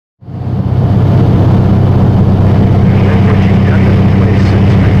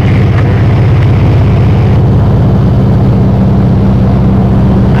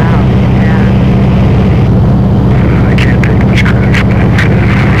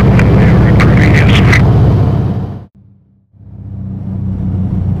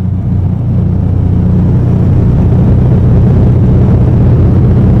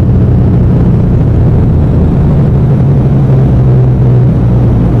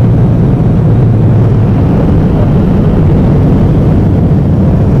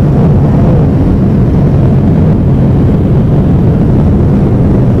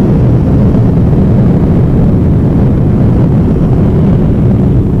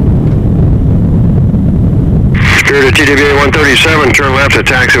Spirit of TWA 137, turn left at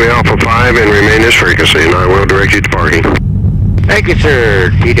taxiway Alpha 5 and remain this frequency, and I will direct you to parking. Thank you,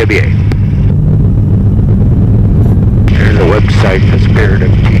 sir, TWA. There's a website,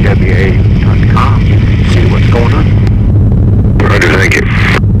 thespiritofTWA.com. See what's going on. Roger, thank you.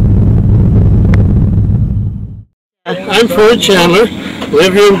 I'm Ford Chandler,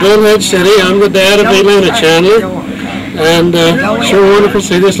 live here in Bullhead City. I'm the dad of Atlanta Chandler, and sure wonderful to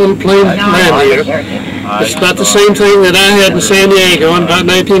see this little plane land here. It's about the same thing that I had in San Diego in about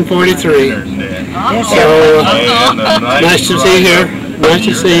 1943. So, nice to see you here. Nice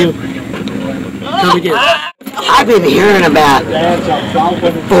to see you. Come again. I've been hearing about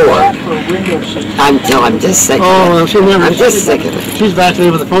Ford until I'm just sick of it. Oh, she never. I'm just sick of it. She's back there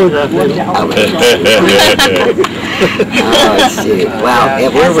with the photograph. Oh, shoot. Well,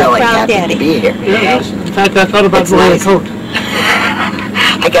 we're really happy to be here. Yeah, in fact, I thought about wearing a coat.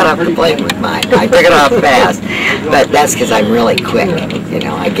 I got off the plane with mine. I took it off fast, but that's because I'm really quick. You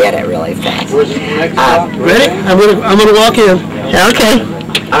know, I get it really fast. Ready? I'm gonna walk in. Okay.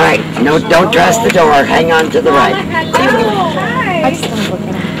 All right. No, don't trust the door. Hang on to the right.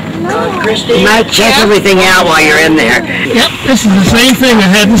 You might check everything out while you're in there. Yep, this is the same thing I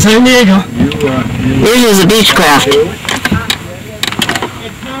had in San Diego. This is a Beechcraft.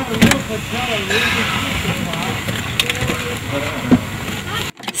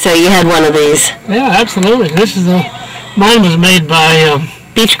 So you had one of these? Yeah, absolutely. This is mine was made by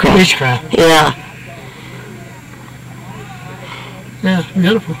Beechcraft. Beechcraft. Yeah. Yeah,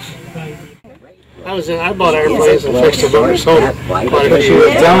 beautiful. I bought airplanes and fixed them up and sold them. She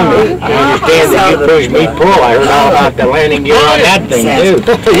was telling me, I understand that you push, me pull. I heard all about the landing gear on that thing, too.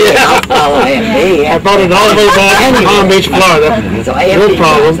 Yeah. I bought it all the way back from Palm Beach, Florida. No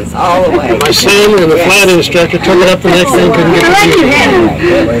problem. My son and the flight instructor took it up the next day and couldn't get the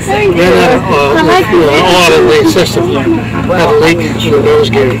gear. Then oil in the system had a leak in the nose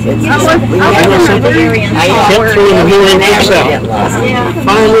gear. I kept throwing the new inputs out.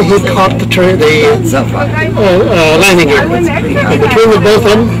 Finally, he caught the landing gear. And between the both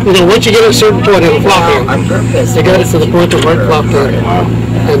of them, you know, once you get at a certain point, it'll flop in. They got it to the point that where it flopped in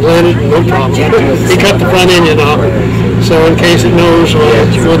and landed, no problem. He cut the front engine off, so in case it knows,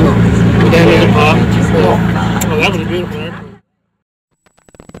 it wouldn't go down in the pop. Well, that was a beautiful airplane.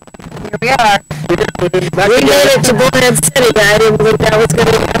 Here we are. We made it to Bullhead City. I didn't think that was going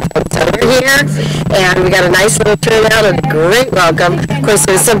to happen. So we're here, and we got a nice little turnout and a great welcome. Of course,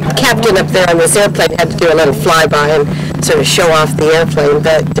 there's some captain up there on this airplane had to do a little flyby and sort of show off the airplane.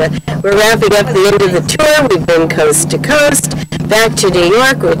 But we're wrapping up the end of the tour. We've been coast to coast, back to New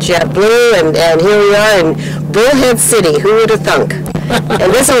York with JetBlue, and here we are in Bullhead City. Who would have thunk?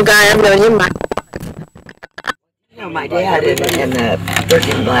 And this old guy, I've known him my my dad and the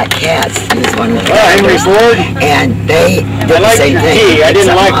 13 Black Cats, he was one of the Henry Ford? And they did the same thing. I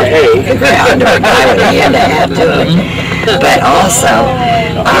didn't like the hay. The ground or a guy with a hand to have to it. But also,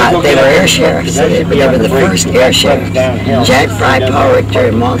 they were air sheriffs. They were the first air sheriffs. Jack Fry, Paul Richter,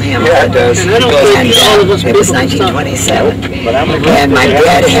 and Walt Hamilton. And it was 1927. And my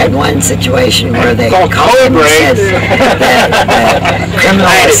dad had one situation where they called him and said that the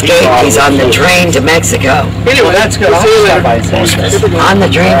criminal escaped. He's on the train to Mexico. Anyway, that's good. On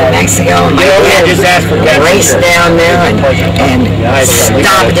the train to Mexico, and my dad raced down there and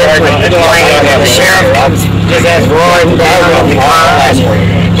stopped him with the plane. The sheriff comes roaring down in the car,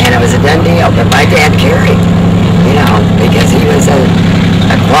 and it was a done deal. But my dad carried, you know, because he was a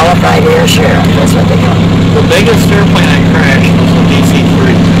qualified air sheriff. That's what they call him. The biggest airplane I crashed was a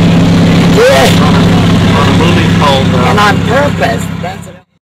DC-3. Yeah. On a movie called... and on purpose.